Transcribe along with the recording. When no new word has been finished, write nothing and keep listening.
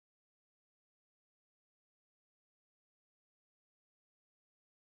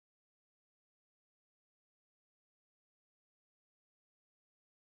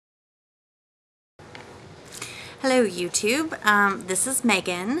Hello YouTube, this is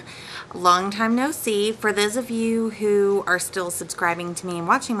Megan. Long time no see. For those of you who are still subscribing to me and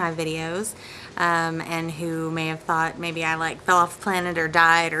watching my videos, and who may have thought maybe I fell off the planet or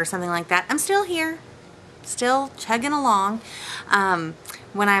died or something like that, I'm still here, still chugging along.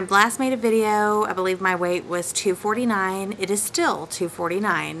 When I last made a video, I believe my weight was 249. It is still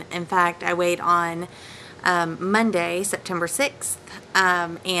 249. In fact, I weighed on Monday, September 6th,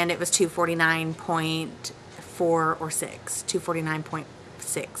 and it was 249.4 or 6,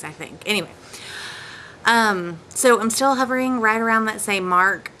 249.6, I think. Anyway, so I'm still hovering right around that same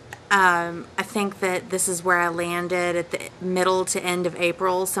mark. I think that this is where I landed at the middle to end of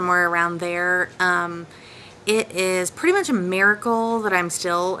April, somewhere around there. It is pretty much a miracle that I'm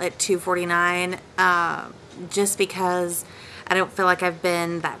still at 249, just because I don't feel like I've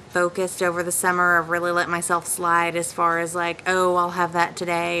been that focused over the summer. I've really let myself slide as far as like, oh, I'll have that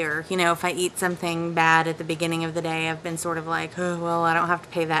today, or, you know, if I eat something bad at the beginning of the day, I've been sort of like, oh, well, I don't have to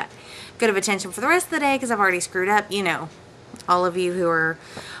pay that good of attention for the rest of the day because I've already screwed up. You know, all of you who are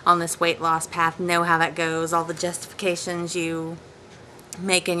on this weight loss path know how that goes, all the justifications you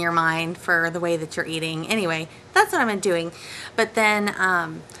make in your mind for the way that you're eating. Anyway, that's what I've been doing. But then,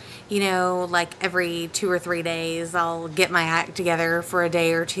 you know, like every 2 or 3 days, I'll get my act together for a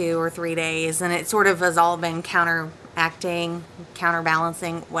day or 2 or 3 days, and it sort of has all been counteracting,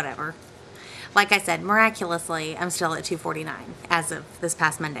 counterbalancing, whatever. Like I said, miraculously, I'm still at 249 as of this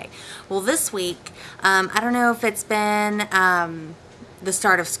past Monday. Well, this week, I don't know if it's been the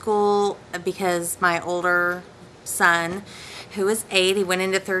start of school, because my older son, who is 8, he went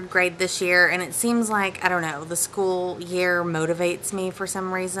into 3rd grade this year, and it seems like, I don't know, the school year motivates me for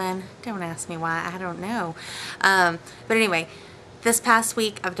some reason. Don't ask me why, I don't know. But anyway, this past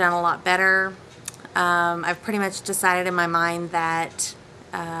week I've done a lot better. I've pretty much decided in my mind that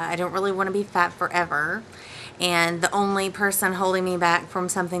I don't really want to be fat forever, and the only person holding me back from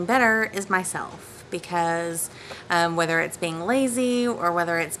something better is myself. Because whether it's being lazy, or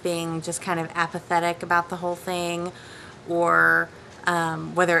whether it's being just kind of apathetic about the whole thing, or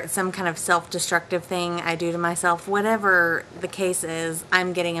whether it's some kind of self-destructive thing I do to myself, whatever the case is,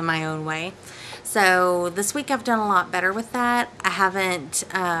 I'm getting in my own way. So this week I've done a lot better with that. I haven't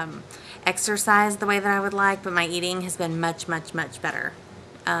exercised the way that I would like, but my eating has been much, much, much better.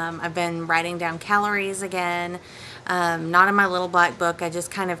 I've been writing down calories again, not in my little black book. I just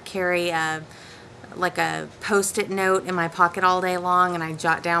kind of carry like a post-it note in my pocket all day long, and I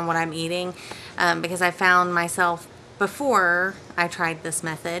jot down what I'm eating, because I found myself, before I tried this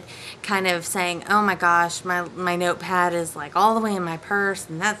method, kind of saying, oh my gosh, my notepad is like all the way in my purse,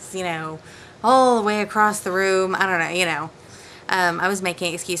 and that's, you know, all the way across the room. I don't know, you know. I was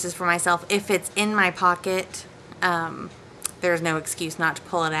making excuses for myself. If it's in my pocket, there's no excuse not to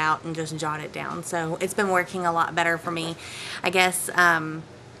pull it out and just jot it down. So it's been working a lot better for me. I guess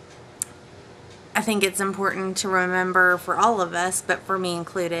I think it's important to remember, for all of us, but for me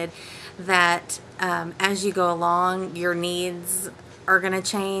included, that as you go along, your needs are going to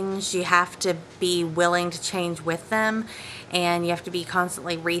change. You have to be willing to change with them, and you have to be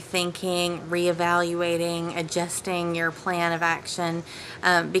constantly rethinking, reevaluating, adjusting your plan of action,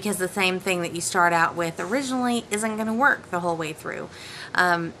 because the same thing that you start out with originally isn't going to work the whole way through.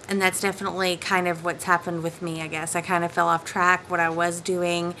 And that's definitely kind of what's happened with me, I guess. I kind of fell off track. What I was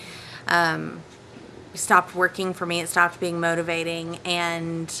doing stopped working for me. It stopped being motivating,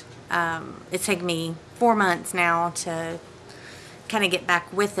 and it's taken me 4 months now to kind of get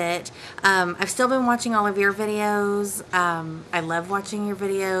back with it. I've still been watching all of your videos. I love watching your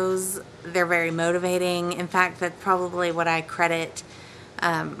videos. They're very motivating. In fact, that's probably what I credit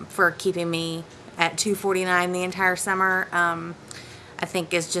for keeping me at 249 the entire summer. I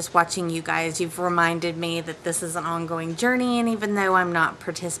think is just watching you guys. You've reminded me that this is an ongoing journey, and even though I'm not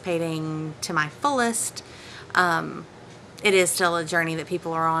participating to my fullest, it is still a journey that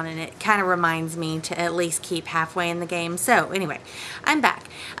people are on, and it kind of reminds me to at least keep halfway in the game. So anyway, I'm back.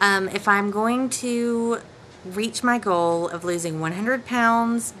 If I'm going to reach my goal of losing 100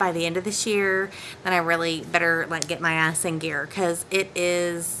 pounds by the end of this year, then I really better get my ass in gear, because it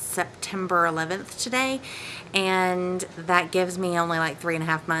is September 11th today, and that gives me only like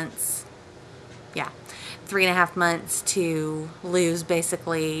 3.5 months. Yeah, 3.5 months to lose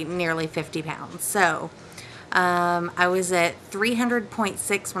basically nearly 50 pounds. So I was at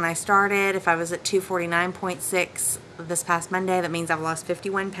 300.6 when I started. If I was at 249.6 this past Monday, that means I've lost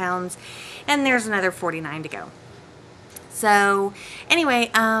 51 pounds, and there's another 49 to go. So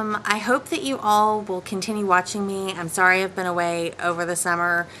anyway, I hope that you all will continue watching me. I'm sorry I've been away over the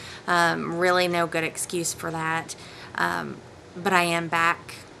summer. Really no good excuse for that. But I am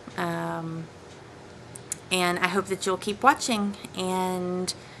back. And I hope that you'll keep watching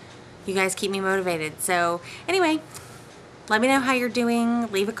and you guys keep me motivated. So anyway, let me know how you're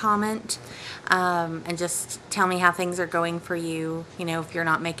doing. Leave a comment and just tell me how things are going for you. You know, if you're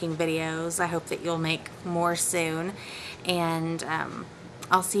not making videos, I hope that you'll make more soon. And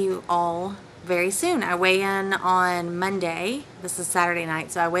I'll see you all very soon. I weigh in on Monday. This is Saturday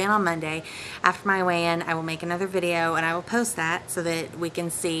night, so I weigh in on Monday. After my weigh-in, I will make another video and I will post that so that we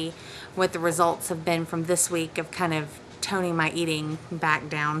can see what the results have been from this week of kind of toning my eating back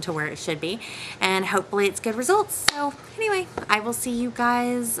down to where it should be, and hopefully it's good results. So anyway, I will see you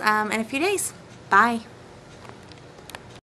guys in a few days. Bye.